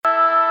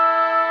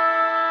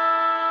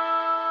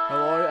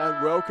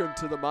welcome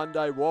to the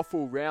Monday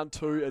WAFL Round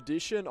 2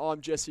 edition.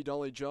 I'm Jesse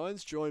Donnelly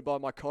Jones, joined by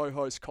my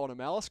co-host Connor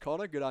Mallis.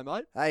 Connor, g'day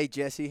mate. Hey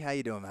Jesse, how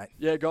you doing mate?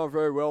 Yeah, going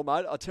very well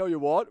mate. I tell you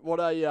what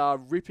a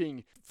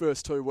ripping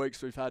first 2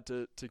 weeks we've had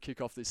to kick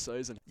off this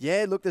season.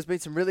 Yeah, look, there's been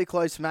some really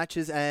close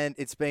matches and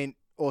it's been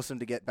awesome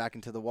to get back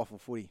into the WAFL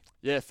footy.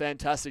 Yeah,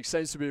 fantastic.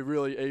 Seems to be a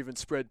really even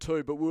spread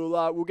too, but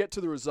we'll get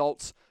to the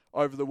results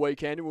over the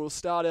weekend, and we'll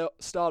start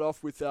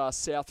off with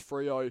South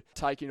Freo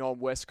taking on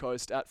West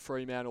Coast at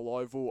Fremantle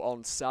Oval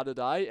on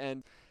Saturday.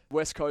 And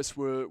West Coast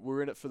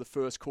were in it for the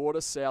first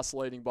quarter, South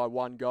leading by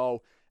 1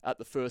 goal at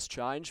the first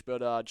change,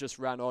 but just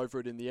ran over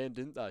it in the end,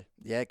 didn't they?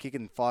 Yeah,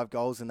 kicking 5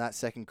 goals in that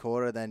second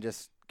quarter, then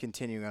just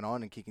continuing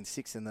on and kicking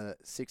six in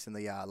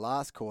the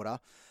last quarter.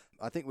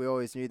 I think we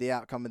always knew the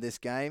outcome of this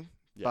game,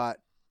 but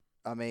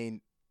I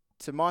mean,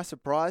 to my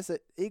surprise, that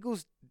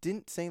Eagles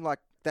didn't seem like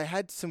they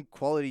had some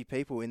quality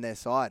people in their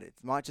side. It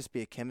might just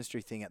be a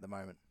chemistry thing at the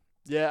moment.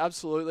 Yeah,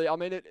 absolutely. I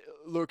mean,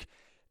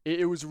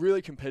 it was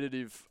really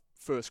competitive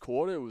first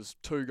quarter. It was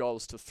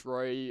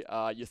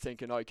 2-3. You're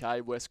thinking,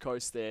 okay, West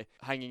Coast, they're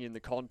hanging in the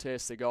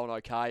contest. They're going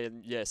okay.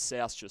 And, yeah,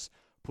 South just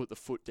put the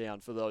foot down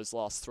for those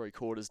last 3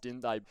 quarters,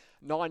 didn't they?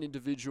 9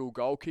 individual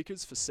goal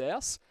kickers for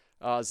South.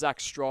 Zach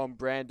Strom,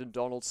 Brandon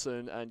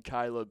Donaldson and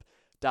Caleb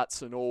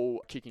Datson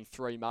all kicking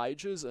 3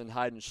 majors, and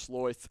Hayden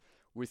Schloith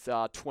with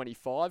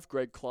 25.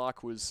 Greg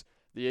Clark was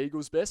the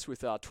Eagles' best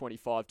with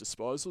 25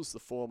 disposals, the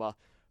former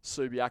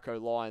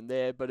Subiaco Lion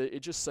there, but it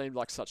just seemed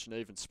like such an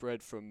even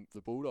spread from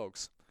the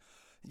Bulldogs.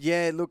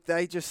 Yeah, look,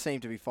 they just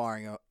seemed to be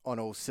firing on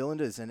all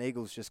cylinders, and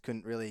Eagles just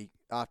couldn't really,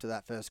 after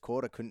that first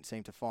quarter, couldn't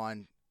seem to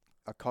find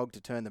a cog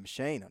to turn the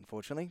machine,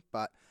 unfortunately,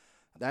 but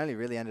they only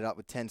really ended up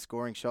with 10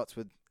 scoring shots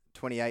with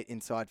 28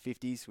 inside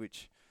 50s,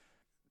 which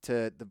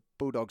to the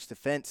Bulldogs'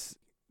 defence,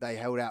 they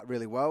held out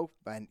really well,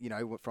 and, you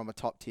know, from a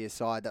top-tier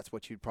side, that's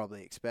what you'd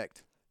probably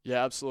expect.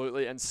 Yeah,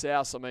 absolutely. And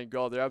South, I mean,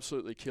 God, they're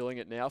absolutely killing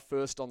it now.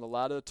 First on the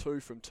ladder,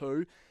 2 from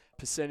 2,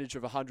 percentage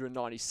of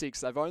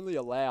 196. They've only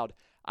allowed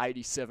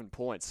 87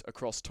 points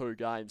across 2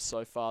 games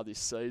so far this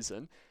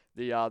season.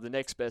 The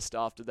next best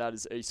after that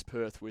is East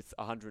Perth with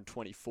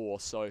 124.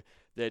 So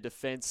their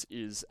defence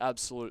is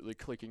absolutely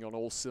clicking on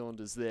all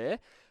cylinders there.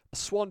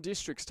 Swan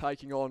District's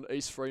taking on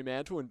East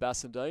Fremantle in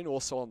Bassendean,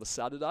 also on the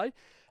Saturday.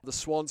 The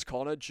Swans,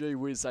 Connor, gee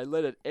whiz, they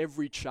led at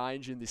every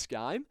change in this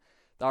game.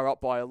 They were up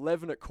by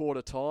 11 at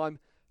quarter time,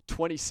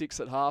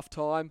 26 at half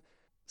time,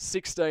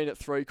 16 at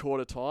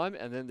 3/4 time,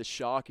 and then the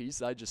Sharkies,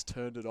 they just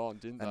turned it on,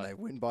 didn't they? And they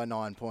win by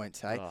 9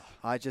 points, hey? Oh.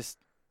 I just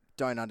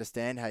don't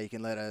understand how you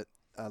can let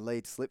a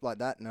lead slip like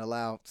that and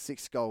allow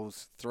 6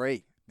 goals,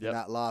 3 in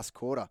that last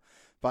quarter.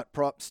 But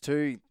props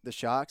to the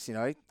Sharks, you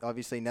know,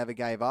 obviously never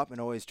gave up and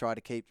always tried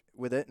to keep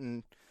with it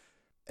and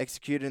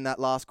executed in that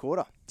last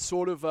quarter.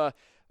 Sort of a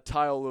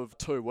tale of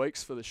 2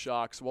 weeks for the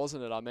Sharks,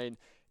 wasn't it? I mean,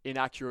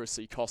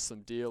 inaccuracy cost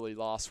them dearly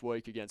last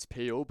week against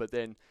Peel, but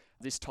then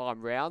this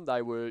time round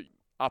they were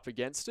up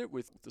against it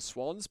with the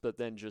Swans, but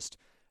then just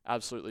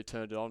absolutely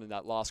turned it on in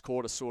that last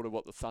quarter, sort of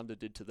what the Thunder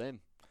did to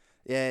them.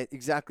 Yeah,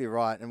 exactly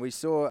right. And we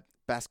saw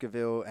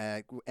Baskerville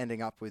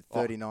ending up with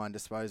 39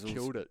 disposals.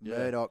 Killed it, yeah.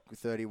 Murdoch with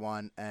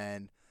 31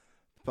 and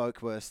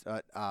Boakwurst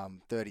at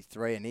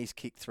 33, and he's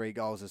kicked 3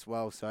 goals as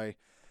well. So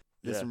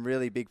there's some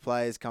really big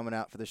players coming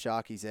out for the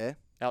Sharkies there.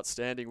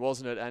 Outstanding,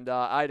 wasn't it? And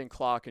Aidan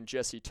Clark and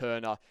Jesse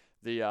Turner,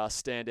 the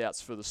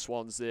standouts for the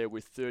Swans there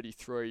with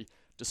 33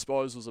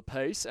 disposals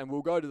apiece. And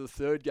we'll go to the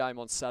third game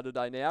on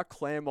Saturday now.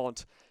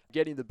 Claremont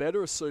getting the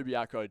better of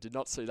Subiaco. Did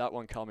not see that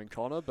one coming,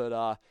 Connor, but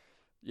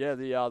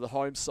the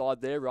home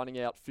side there running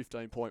out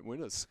 15-point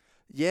winners.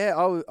 Yeah,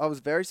 I was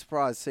very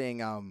surprised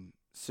seeing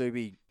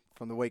Subi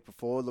from the week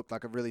before. Looked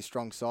like a really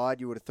strong side.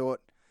 You would have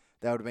thought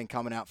they would have been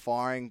coming out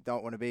firing.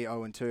 Don't want to be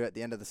 0-2 at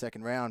the end of the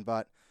second round,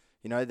 but,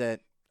 you know, they're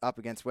up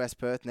against West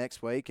Perth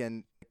next week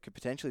and could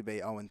potentially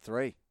be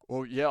 0-3.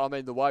 Well, yeah, I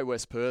mean, the way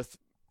West Perth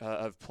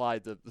have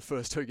played the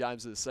first 2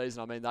 games of the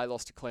season, I mean, they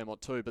lost to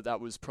Claremont too, but that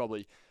was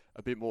probably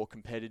a bit more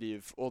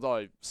competitive.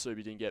 Although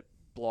Subi didn't get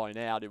blown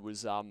out, it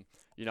was,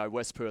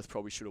 West Perth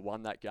probably should have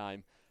won that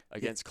game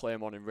against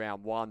Claremont in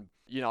round 1.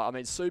 You know, I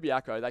mean,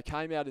 Subiaco, they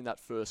came out in that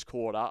first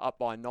quarter up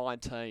by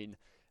 19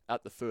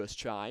 at the first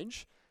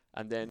change,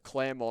 and then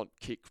Claremont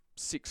kicked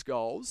 6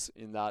 goals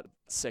in that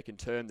second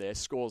term there,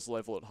 scores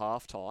level at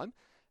halftime.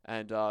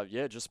 And,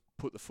 just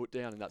put the foot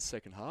down in that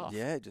second half.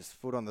 Yeah, just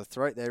foot on the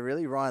throat there,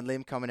 really. Ryan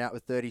Lim coming out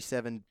with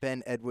 37,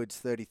 Ben Edwards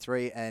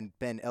 33, and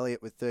Ben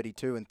Elliott with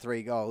 32 and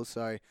 3 goals.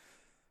 So,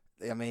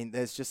 I mean,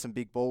 there's just some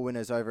big ball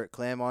winners over at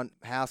Claremont.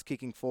 House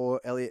kicking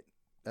 4, Elliott,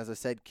 as I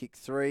said, kicked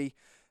 3.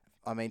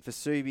 I mean, for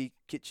Subi,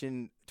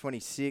 Kitchen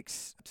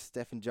 26,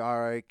 Stefan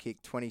Jaro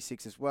kicked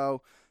 26 as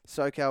well.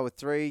 SoCal with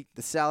 3.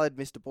 The Salad,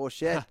 Mr.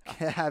 Borchett,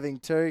 having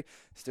 2.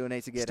 Still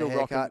needs to get a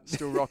haircut.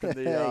 Still rocking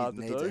the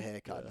needs do. a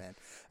haircut, man.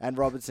 And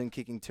Robertson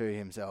kicking 2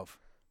 himself.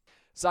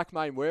 Zach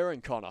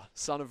Mainwaring, Connor,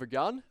 son of a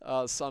gun,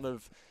 son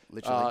of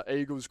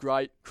Eagles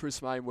great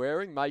Chris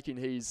Mainwaring, making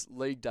his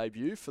league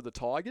debut for the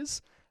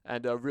Tigers.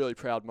 And a really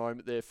proud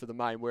moment there for the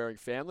Mainwaring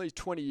family.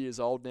 20 years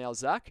old now,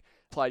 Zach.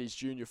 Played his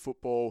junior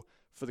football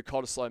for the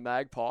Cottesloe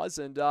Magpies,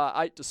 and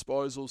 8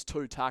 disposals,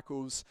 2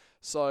 tackles.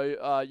 So,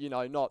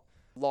 not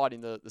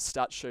lighting the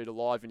stat sheet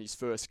alive in his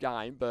first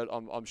game, but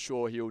I'm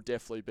sure he'll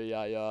definitely be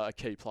a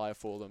key player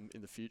for them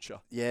in the future.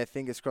 Yeah,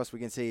 fingers crossed we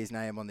can see his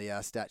name on the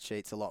stat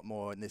sheets a lot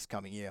more in this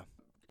coming year.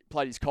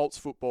 Played his Colts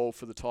football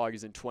for the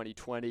Tigers in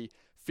 2020,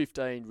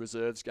 15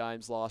 reserves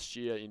games last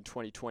year in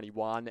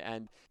 2021,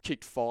 and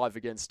kicked 5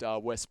 against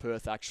West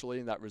Perth actually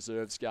in that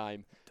reserves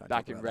game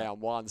back in round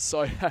 1.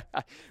 So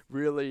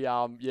really,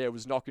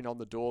 was knocking on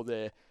the door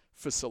there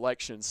for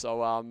selection.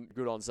 So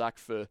good on Zach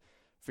for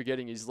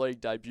getting his league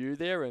debut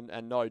there,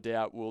 and no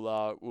doubt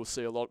we'll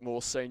see a lot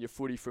more senior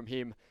footy from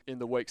him in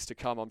the weeks to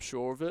come, I'm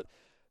sure of it.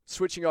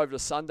 Switching over to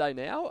Sunday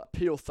now,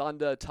 Peel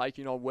Thunder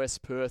taking on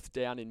West Perth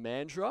down in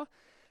Mandurah.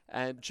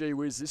 And gee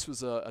whiz, this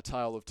was a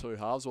tale of two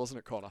halves, wasn't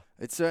it, Connor?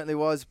 It certainly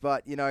was,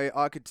 but,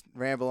 I could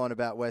ramble on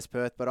about West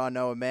Perth, but I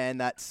know a man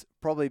that's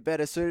probably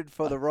better suited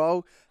for the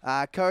role.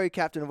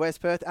 Co-captain of West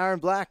Perth,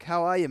 Aaron Black.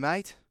 How are you,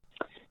 mate?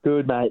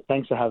 Good, mate.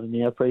 Thanks for having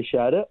me. I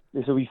appreciate it.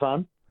 This will be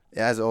fun.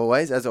 As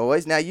always.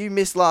 Now, you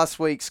missed last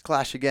week's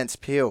clash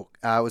against Peel.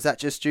 Was that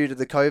just due to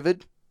the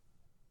COVID?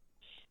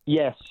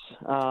 Yes.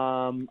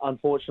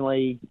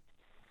 Unfortunately,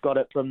 got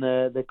it from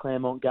the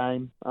Claremont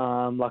game,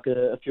 like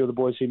a few of the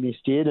boys who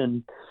missed did,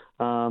 and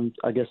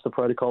I guess the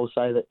protocols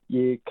say that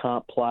you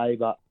can't play,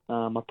 but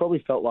I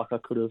probably felt like I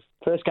could have.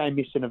 First game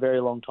missed in a very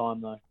long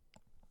time, though.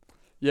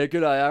 Yeah,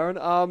 good day, Aaron.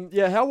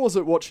 How was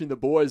it watching the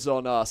boys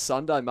on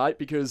Sunday, mate?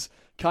 Because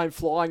came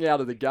flying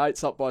out of the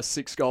gates up by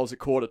 6 goals at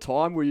quarter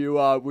time. Were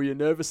you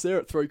nervous there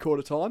at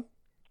 3/4 time?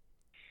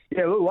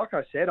 Yeah, look, like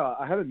I said,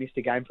 I haven't missed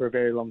a game for a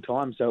very long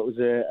time, so it was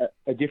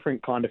a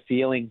different kind of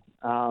feeling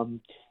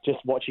just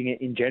watching it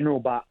in general.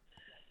 But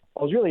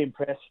I was really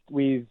impressed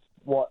with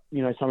what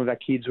some of our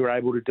kids were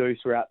able to do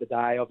throughout the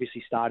day.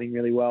 Obviously, starting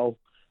really well.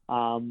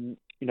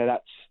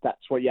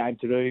 That's what you aim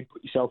to do.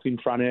 Put yourself in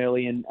front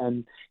early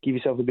and give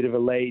yourself a bit of a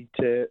lead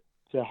to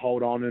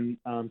hold on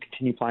and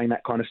continue playing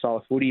that kind of style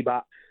of footy.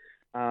 But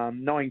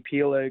knowing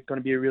Peel are going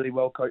to be a really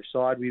well-coached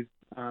side with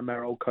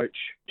our old coach,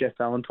 Jeff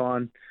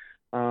Valentine,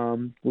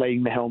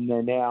 leading the helm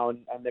there now,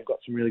 and they've got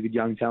some really good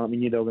young talent. We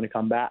knew they were going to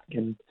come back,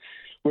 and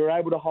we were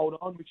able to hold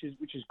on, which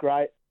is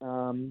great.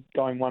 Going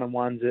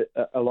 1-on-1's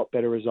a lot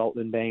better result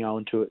than being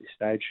 0-2 at this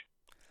stage.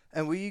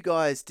 And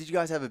did you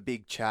guys have a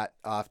big chat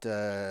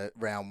after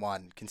round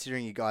 1,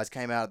 considering you guys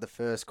came out of the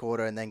first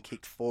quarter and then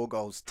kicked 4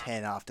 goals,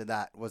 10 after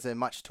that? Was there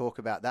much talk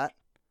about that?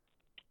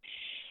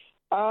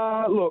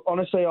 Look,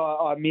 honestly,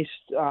 I missed,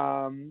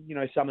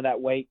 some of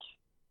that week,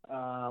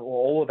 or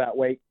all of that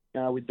week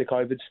with the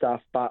COVID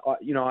stuff. But,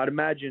 I'd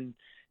imagine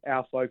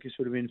our focus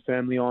would have been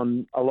firmly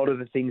on a lot of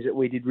the things that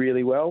we did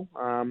really well.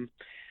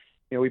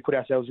 We put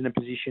ourselves in a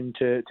position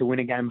to win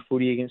a game of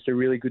footy against a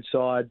really good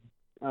side,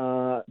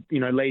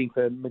 leading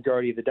for the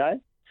majority of the day.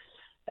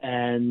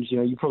 And,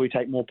 you probably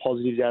take more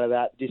positives out of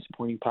that. The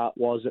disappointing part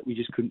was that we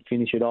just couldn't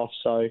finish it off.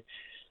 So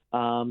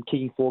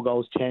kicking 4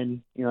 goals,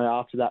 10,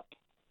 after that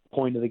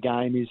point of the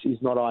game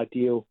is not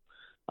ideal.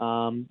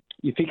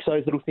 You fix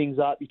those little things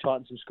up, you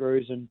tighten some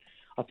screws, and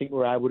I think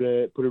we're able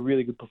to put a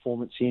really good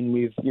performance in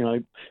with,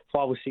 5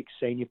 or 6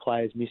 senior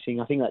players missing.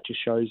 I think that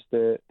just shows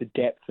the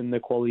depth and the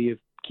quality of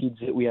kids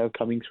that we have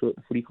coming through at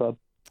the footy club.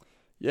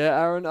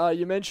 Yeah, Aaron,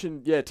 you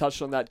mentioned,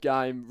 touched on that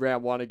game,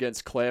 round 1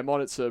 against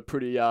Claremont. It's a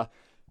pretty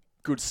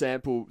good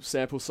sample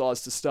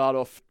size to start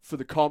off for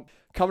the comp.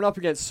 Coming up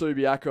against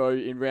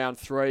Subiaco in round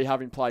 3,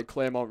 having played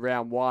Claremont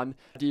round 1,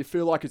 do you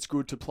feel like it's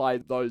good to play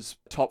those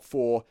top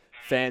 4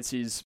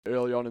 fancies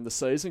early on in the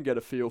season, get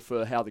a feel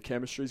for how the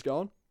chemistry's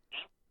going?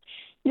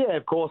 Yeah,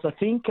 of course. I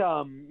think, we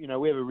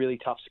have a really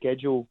tough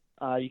schedule.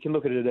 You can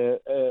look at it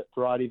a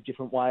variety of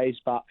different ways,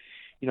 but,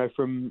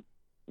 from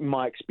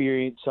my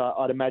experience,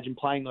 I'd imagine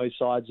playing those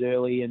sides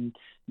early and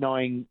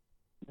knowing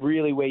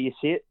really where you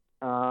sit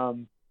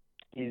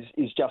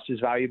is just as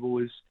valuable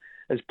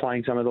as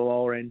playing some of the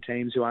lower end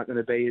teams who aren't going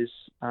to be as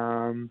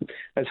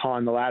high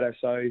on the ladder.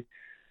 So,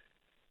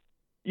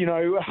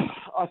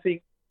 I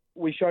think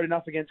we showed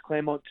enough against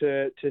Claremont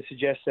to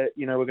suggest that,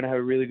 we're going to have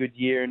a really good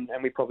year, and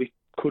we probably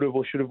could have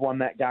or should have won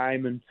that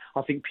game. And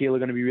I think Peel are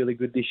going to be really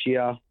good this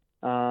year.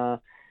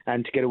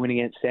 And to get a win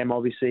against them,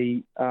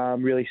 obviously,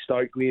 really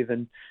stoked with.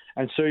 And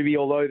Subi,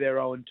 although they're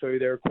 0-2,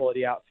 they're a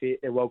quality outfit.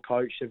 They're well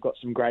coached. They've got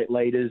some great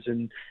leaders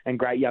and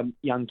great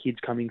young kids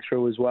coming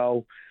through as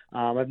well.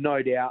 I have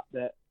no doubt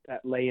that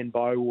Lee and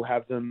Bo will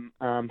have them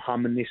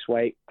humming this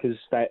week, because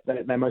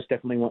they most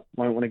definitely won't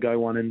want to go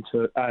 0 and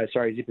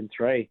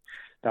 3.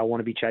 They'll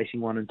want to be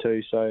chasing 1 and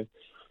 2. So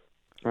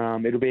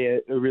it'll be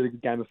a really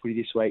good game of footy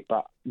this week,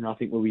 but I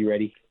think we'll be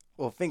ready.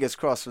 Well, fingers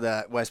crossed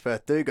that West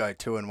Perth do go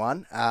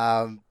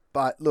 2-1.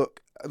 But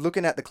look,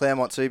 looking at the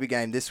Claremont Super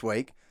game this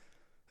week,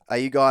 are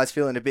you guys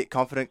feeling a bit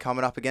confident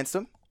coming up against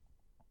them?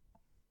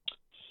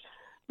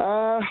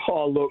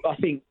 Look, I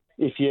think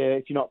if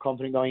you're not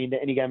confident going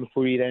into any game of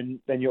footy,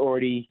 then you're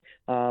already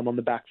on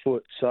the back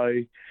foot. So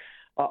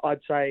I'd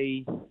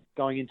say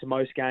going into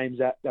most games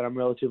that I'm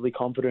relatively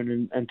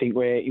confident and think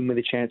we're in with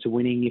a chance of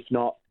winning. If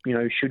not,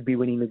 should be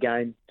winning the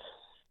game.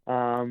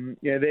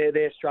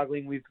 they're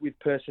struggling with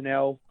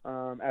personnel,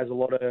 as a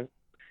lot of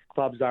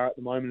clubs are at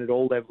the moment at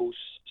all levels.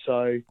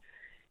 So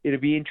it'll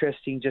be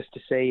interesting just to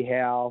see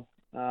how,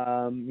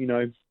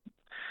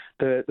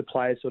 the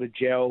players sort of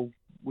gel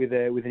with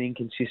an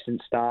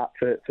inconsistent start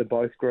for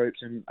both groups.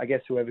 And I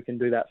guess whoever can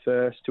do that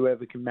first,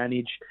 whoever can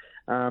manage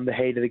the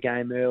heat of the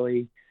game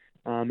early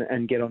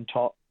and get on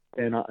top,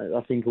 and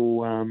I think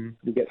we'll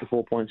get the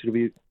 4 points. It'll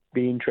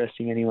be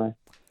interesting anyway.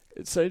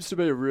 It seems to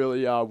be a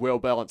really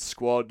well-balanced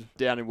squad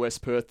down in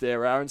West Perth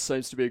there, Aaron.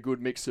 Seems to be a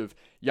good mix of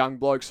young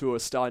blokes who are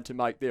starting to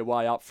make their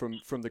way up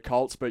from the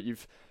Colts, but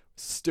you've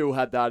still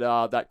had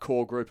that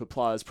core group of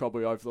players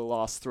probably over the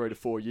last 3 to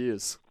 4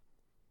 years.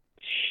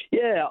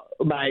 Yeah,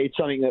 mate, it's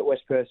something that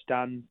West Perth's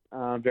done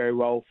very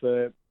well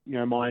for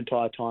my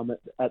entire time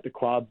at the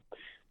club.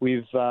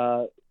 We've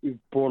brought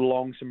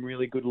along some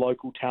really good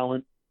local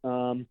talent.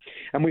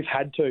 And we've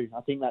had to.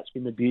 I think that's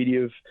been the beauty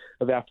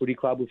of our footy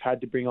club. We've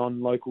had to bring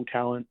on local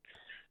talent.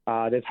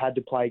 They've had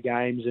to play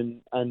games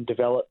and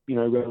develop,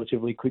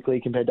 relatively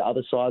quickly compared to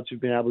other sides who've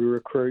been able to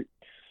recruit,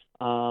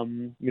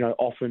 often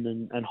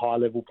and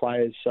high-level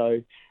players.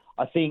 So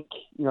I think,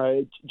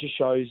 it just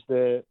shows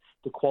the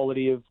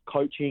quality of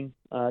coaching.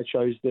 It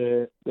shows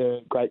the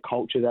great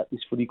culture that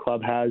this footy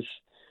club has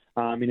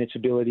in its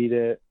ability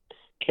to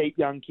keep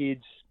young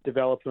kids,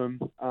 develop them,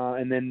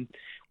 and then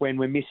when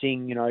we're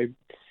missing,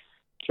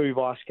 2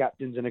 vice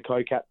captains and a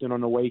co-captain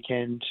on a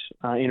weekend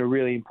in a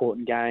really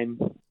important game,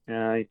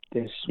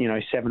 there's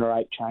 7 or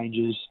 8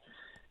 changes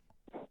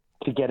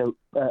to get a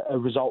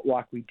result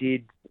like we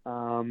did,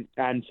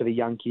 and for the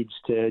young kids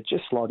to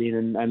just slot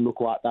in and look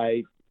like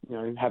they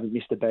haven't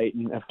missed a beat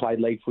and have played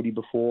league footy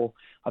before,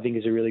 I think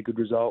is a really good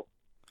result.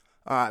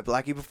 All right,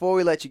 Blackie, before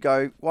we let you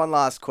go, one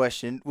last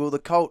question. Will the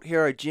cult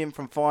hero Jim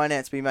from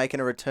Finance be making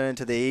a return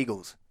to the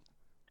Eagles?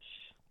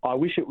 I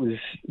wish it was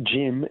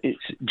Jim. It's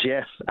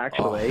Jeff,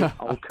 actually. Oh.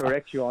 I'll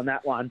correct you on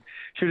that one.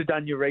 Should have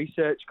done your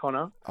research,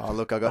 Connor. Oh,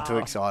 look, I got too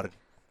excited.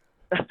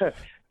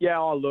 Yeah,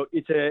 look,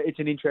 it's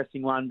an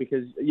interesting one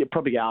because you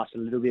probably get asked a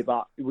little bit,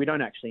 but we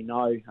don't actually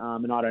know,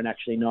 and I don't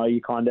actually know.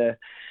 You kind of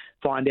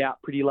find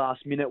out pretty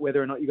last minute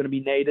whether or not you're going to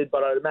be needed,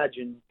 but I'd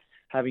imagine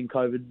having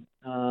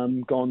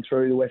COVID gone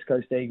through the West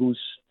Coast Eagles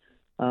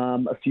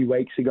a few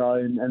weeks ago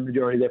and the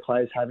majority of their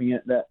players having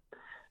it, that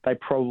they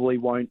probably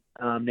won't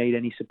need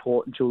any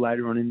support until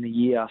later on in the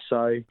year.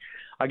 So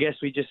I guess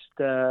we just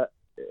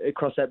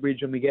cross that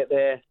bridge when we get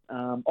there.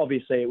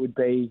 Obviously, it would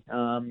be,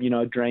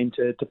 a dream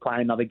to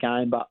play another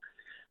game, but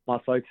my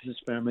focus is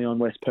firmly on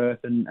West Perth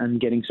and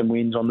getting some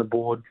wins on the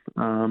board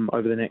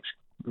over the next,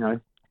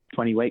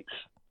 20 weeks.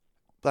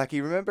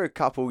 Blackie, remember a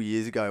couple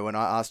years ago when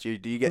I asked you,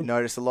 do you get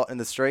noticed a lot in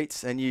the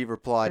streets? And you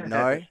replied,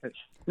 no.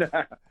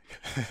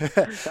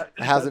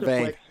 How's it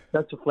been?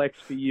 That's a flex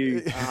for you.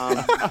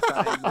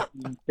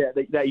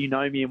 That you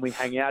know me and we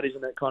hang out,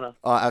 isn't it, Connor?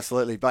 Oh,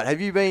 absolutely. But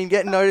have you been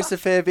getting noticed a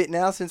fair bit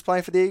now since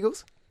playing for the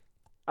Eagles?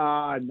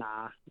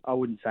 Nah, I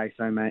wouldn't say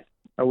so, mate.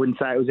 I wouldn't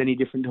say it was any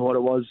different to what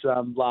it was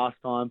last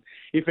time.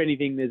 If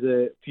anything, there's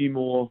a few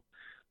more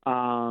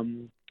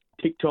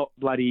TikTok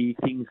bloody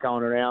things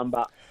going around.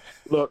 But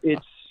look,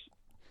 it's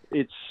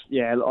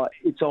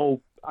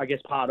all, I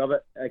guess, part of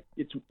it.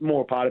 It's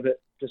more a part of it,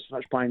 just as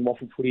much playing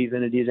WAFL footy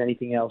than it is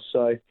anything else.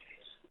 So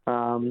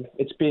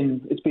it's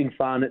been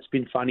fun. It's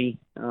been funny.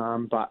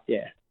 But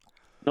yeah,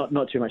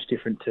 not too much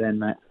different to then,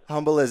 mate.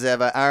 Humble as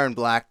ever, Aaron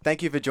Black.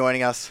 Thank you for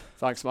joining us.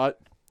 Thanks, mate.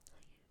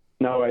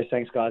 No worries.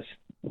 Thanks, guys.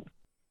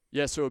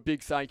 Yeah, so a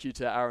big thank you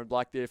to Aaron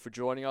Black there for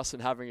joining us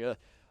and having a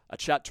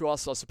chat to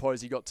us. I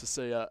suppose he got to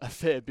see a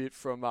fair bit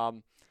from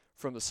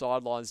the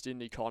sidelines,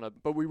 didn't he, Connor?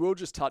 But we will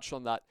just touch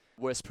on that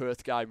West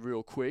Perth game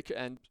real quick.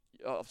 And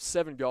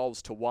 7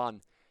 goals to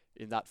 1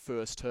 in that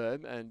first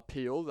term. And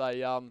Peel,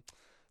 they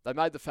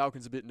made the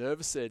Falcons a bit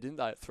nervous there, didn't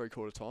they, at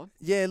 3/4 time?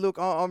 Yeah, look,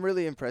 I'm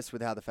really impressed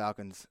with how the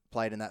Falcons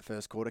played in that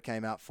first quarter.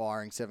 Came out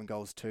firing 7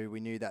 goals to 2.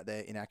 We knew that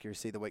their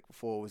inaccuracy the week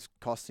before was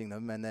costing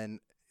them. And then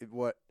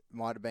what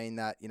might have been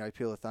that,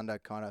 Peel of Thunder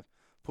kind of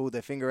pulled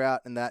their finger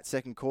out in that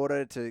second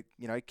quarter to,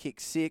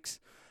 kick 6.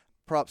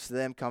 Props to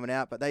them coming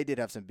out, but they did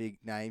have some big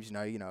names.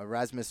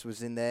 Erasmus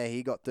was in there.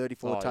 He got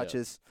 34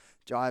 touches.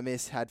 Yeah.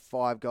 Jaimis had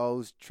 5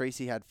 goals.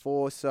 Treacy had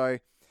 4. So,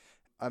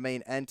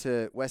 and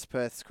to West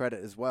Perth's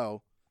credit as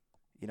well,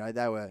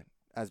 they were,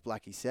 as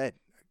Blackie said,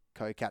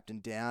 co-captain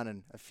down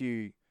and a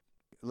few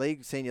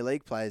senior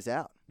league players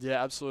out.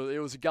 Yeah, absolutely. It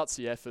was a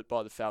gutsy effort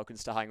by the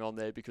Falcons to hang on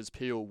there because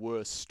Peel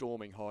were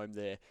storming home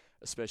there,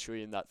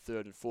 especially in that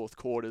third and fourth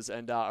quarters.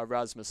 And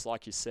Erasmus,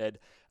 like you said,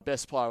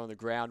 best player on the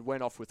ground,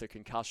 went off with a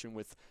concussion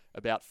with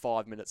about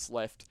 5 minutes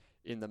left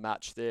in the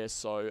match there.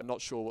 So I'm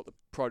not sure what the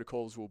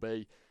protocols will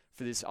be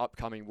for this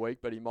upcoming week,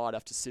 but he might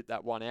have to sit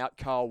that one out.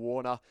 Carl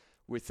Warner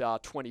with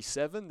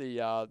 27,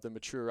 the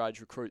mature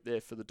age recruit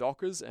there for the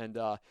Dockers, and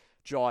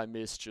Jai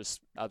Miss just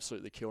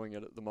absolutely killing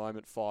it at the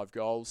moment, 5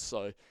 goals.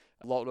 So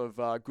a lot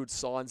of good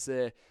signs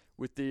there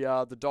with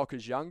the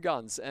Dockers young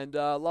guns. And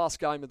last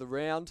game of the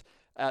round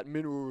at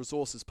Mineral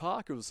Resources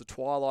Park, it was a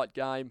twilight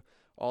game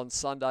on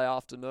Sunday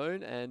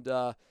afternoon,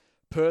 and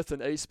Perth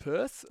and East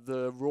Perth,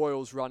 the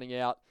Royals running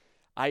out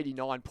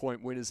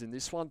 89-point winners in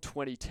this one,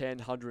 20-10,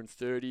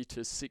 130 to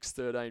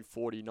 6-13,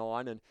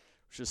 49, and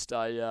just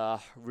a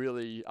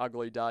really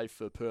ugly day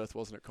for Perth,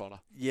 wasn't it, Connor?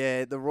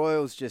 Yeah, the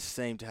Royals just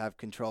seemed to have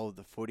control of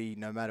the footy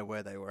no matter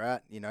where they were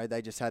at.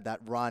 They just had that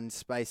run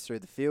space through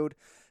the field.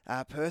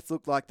 Perth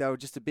looked like they were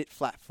just a bit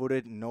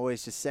flat-footed and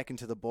always just second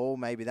to the ball.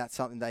 Maybe that's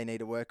something they need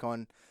to work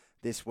on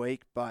this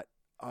week. But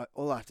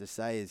all I have to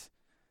say is,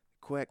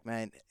 Quirk,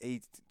 man,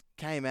 he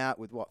came out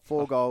with,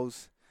 4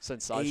 goals?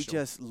 Sensational. He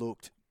just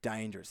looked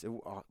dangerous.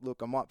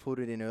 Look, I might put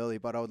it in early,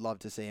 but I would love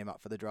to see him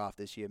up for the draft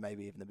this year,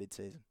 maybe even the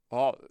mid-season.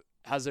 Oh,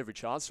 has every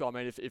chance to. I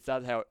mean, if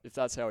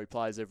that's how he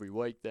plays every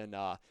week, then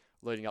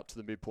leading up to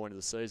the midpoint of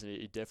the season,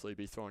 he'd definitely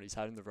be throwing his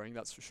hat in the ring,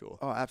 that's for sure.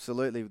 Oh,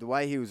 absolutely. The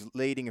way he was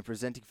leading and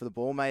presenting for the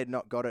ball, may have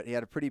not got it. He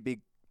had a pretty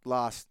big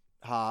last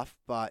half,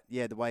 but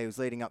yeah, the way he was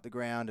leading up the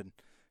ground and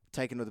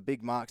taking all the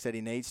big marks that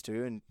he needs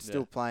to and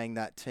still playing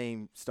that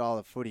team style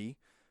of footy,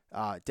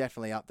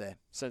 definitely up there.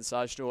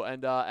 Sensational.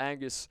 And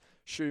Angus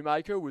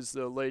Shoemaker was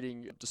the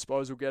leading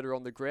disposal getter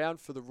on the ground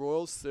for the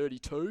Royals,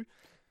 32,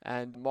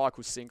 and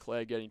Michael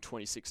Sinclair getting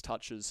 26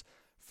 touches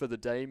for the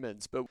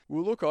Demons. But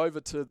we'll look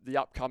over to the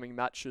upcoming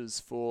matches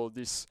for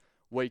this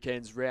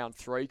weekend's round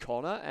 3,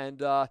 Connor,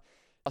 and I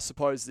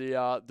suppose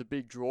the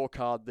big draw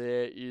card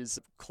there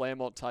is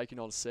Claremont taking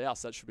on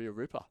South. That should be a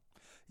ripper.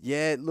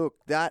 Yeah, look,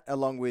 that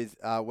along with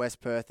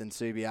West Perth and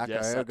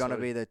Subiaco are going to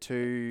be the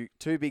two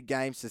big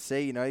games to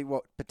see.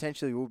 What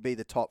potentially will be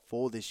the top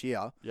 4 this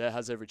year. Yeah,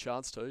 has every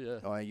chance to, yeah.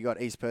 Oh, you got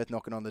East Perth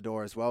knocking on the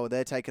door as well.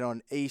 They're taking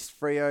on East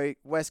Freo,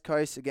 West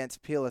Coast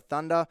against Peel of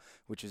Thunder,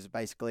 which is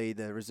basically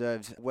the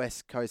reserves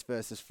West Coast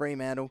versus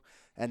Fremantle.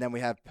 And then we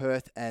have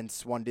Perth and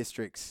Swan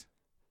Districts.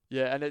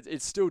 Yeah, and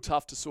it's still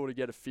tough to sort of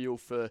get a feel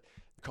for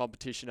the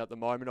competition at the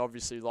moment.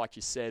 Obviously, like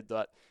you said,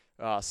 that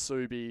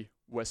Subi,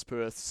 West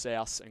Perth,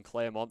 South and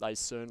Claremont, they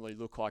certainly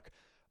look like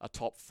a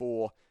top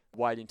 4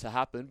 waiting to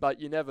happen. But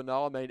you never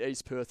know. I mean,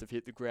 East Perth have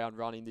hit the ground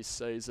running this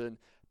season.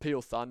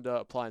 Peel Thunder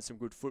are playing some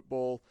good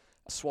football.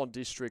 Swan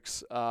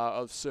Districts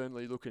are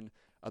certainly looking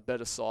a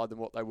better side than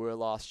what they were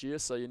last year,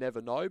 so you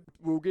never know.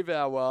 We'll give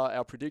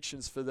our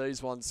predictions for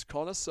these ones,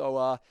 Connor.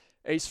 So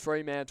East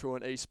Fremantle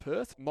and East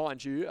Perth.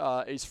 Mind you,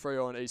 East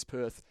Freo and East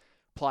Perth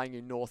playing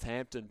in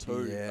Northampton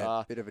too.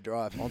 Yeah, bit of a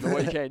drive. On the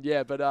weekend,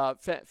 yeah.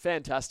 But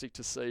fantastic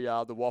to see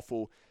the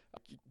WAFL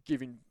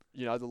giving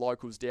the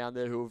locals down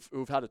there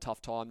who've had a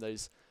tough time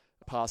these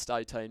past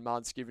 18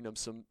 months, giving them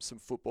some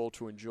football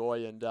to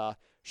enjoy, and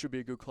should be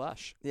a good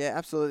clash. Yeah,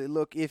 absolutely.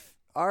 Look,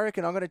 I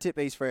reckon I'm going to tip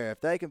East Freo.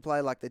 If they can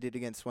play like they did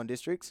against Swan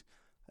Districts,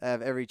 they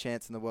have every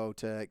chance in the world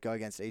to go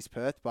against East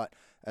Perth. But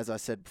as I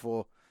said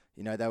before,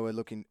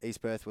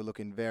 East Perth were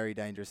looking very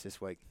dangerous this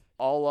week.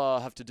 I'll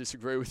have to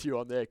disagree with you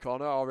on there,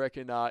 Connor. I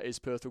reckon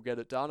East Perth will get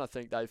it done. I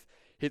think they've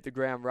hit the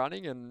ground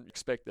running and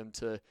expect them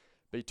to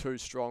be too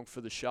strong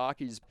for the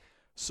Sharkies.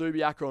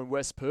 Subiaco and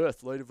West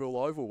Perth, Leaderville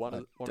Oval, one of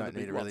the big ones. Don't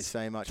need to really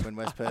say much when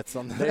West Perth's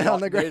on the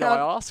ground. Need I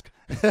ask?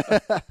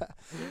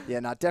 Yeah,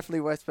 no,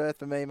 definitely West Perth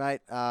for me,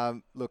 mate.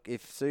 Look,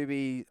 if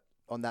Subi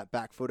on that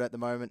back foot at the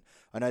moment,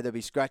 I know they'll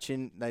be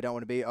scratching. They don't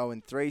want to be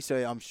 0-3, so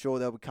I'm sure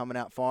they'll be coming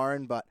out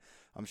firing, but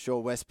I'm sure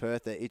West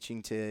Perth are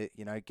itching to,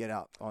 get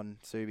up on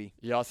Subi.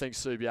 Yeah, I think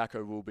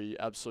Subiaco will be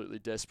absolutely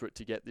desperate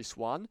to get this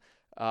one.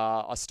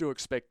 I still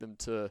expect them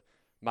to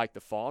make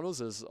the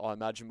finals, as I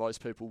imagine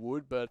most people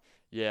would. But,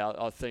 yeah,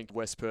 I think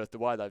West Perth, the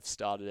way they've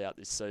started out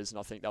this season,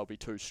 I think they'll be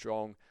too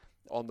strong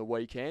on the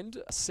weekend.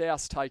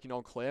 South taking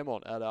on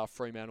Claremont at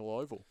Fremantle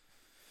Oval.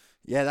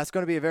 Yeah, that's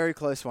going to be a very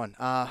close one.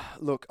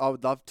 Look, I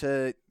would love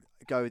to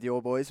go with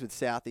your boys with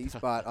Southies,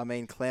 but, I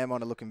mean,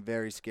 Claremont are looking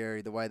very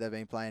scary. The way they've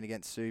been playing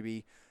against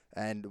Subi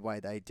and the way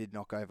they did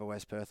knock over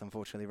West Perth,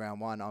 unfortunately, round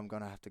 1, I'm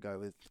going to have to go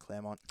with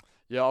Claremont.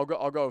 Yeah, I'll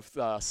go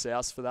with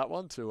South for that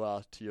one,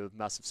 to your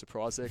massive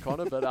surprise there,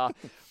 Connor.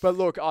 But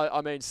look,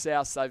 I mean,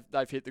 South,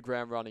 they've hit the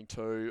ground running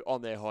too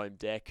on their home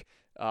deck.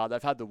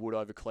 They've had the wood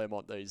over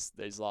Claremont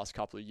these last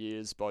couple of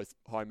years, both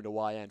home and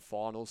away and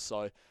finals.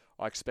 So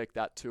I expect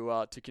that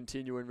to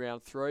continue in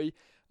round 3.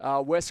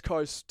 West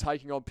Coast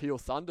taking on Peel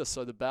Thunder,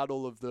 so the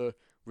battle of the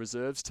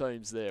reserves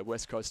teams there,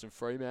 West Coast and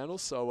Fremantle.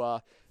 So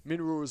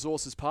Mineral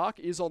Resources Park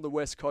is on the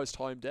West Coast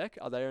home deck.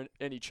 Are there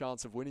any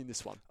chance of winning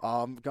this one?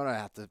 I'm going to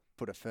have to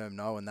put a firm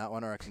no on that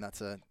one. I reckon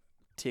that's a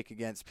tick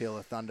against Peel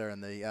of Thunder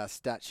and the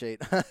stat sheet.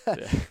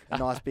 A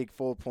nice big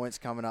 4 points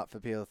coming up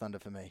for Peel of Thunder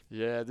for me.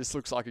 Yeah, this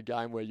looks like a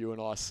game where you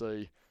and I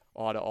see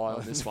eye to eye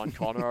on this one,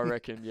 Connor. I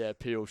reckon,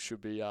 Peel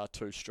should be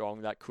too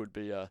strong. That could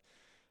be a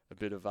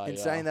bit of a, in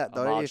saying that,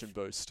 though, margin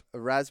boost.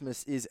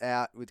 Erasmus is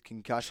out with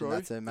concussion. True.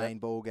 That's a main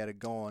ball getter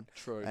gone.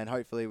 True. And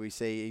hopefully we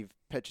see if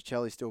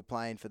Petricelli's still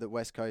playing for the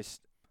West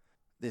Coast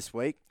this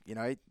week,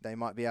 they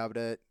might be able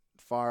to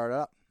fire it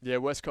up. Yeah,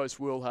 West Coast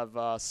will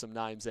have some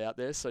names out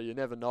there, so you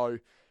never know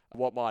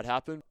what might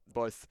happen.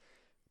 Both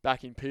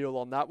backing Peel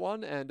on that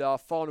one. And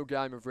final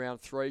game of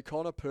round 3,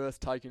 Connor, Perth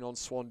taking on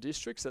Swan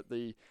Districts at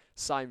the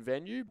same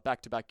venue.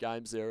 Back-to-back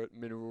games there at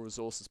Mineral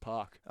Resources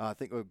Park. I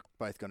think we're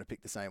both going to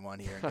pick the same one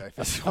here and go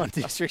for Swan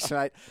Districts,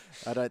 mate.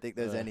 I don't think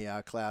there's any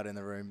cloud in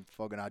the room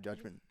fogging our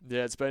judgment.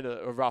 Yeah, it's been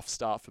a rough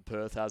start for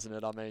Perth, hasn't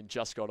it? I mean,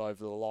 just got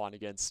over the line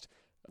against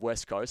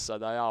West Coast, so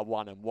they are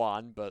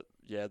 1-1. But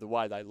yeah, the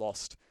way they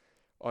lost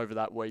over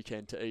that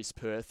weekend to East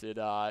Perth, it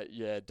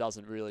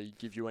doesn't really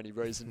give you any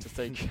reason to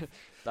think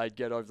they'd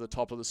get over the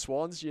top of the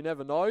Swans. You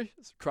never know.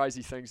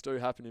 Crazy things do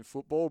happen in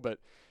football, but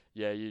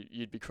yeah,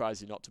 you'd be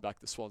crazy not to back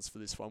the Swans for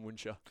this one,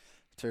 wouldn't you?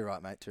 Too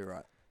right, mate. Too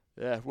right.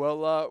 Yeah,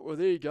 well,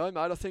 there you go,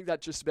 mate. I think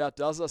that just about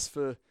does us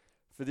for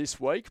this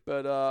week.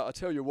 But I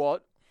tell you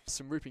what,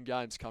 some ripping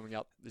games coming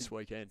up this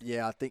weekend.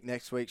 Yeah, I think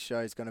next week's show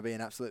is going to be an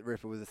absolute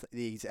ripper with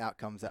these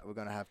outcomes that we're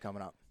going to have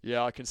coming up.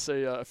 Yeah, I can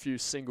see a few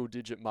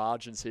single-digit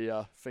margins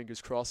here.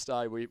 Fingers crossed,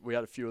 eh? We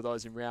had a few of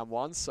those in round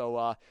 1,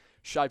 so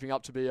shaping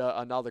up to be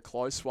another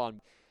close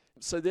one.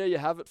 So there you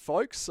have it,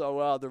 folks.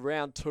 So the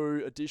round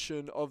 2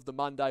 edition of the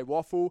Monday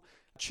Waffle.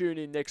 Tune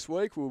in next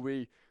week. We'll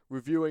be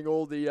reviewing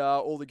all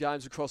the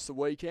games across the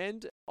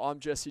weekend. I'm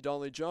Jesse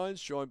Donnelly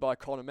Jones, joined by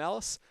Connor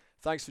Mallis.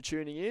 Thanks for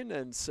tuning in,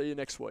 and see you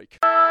next week.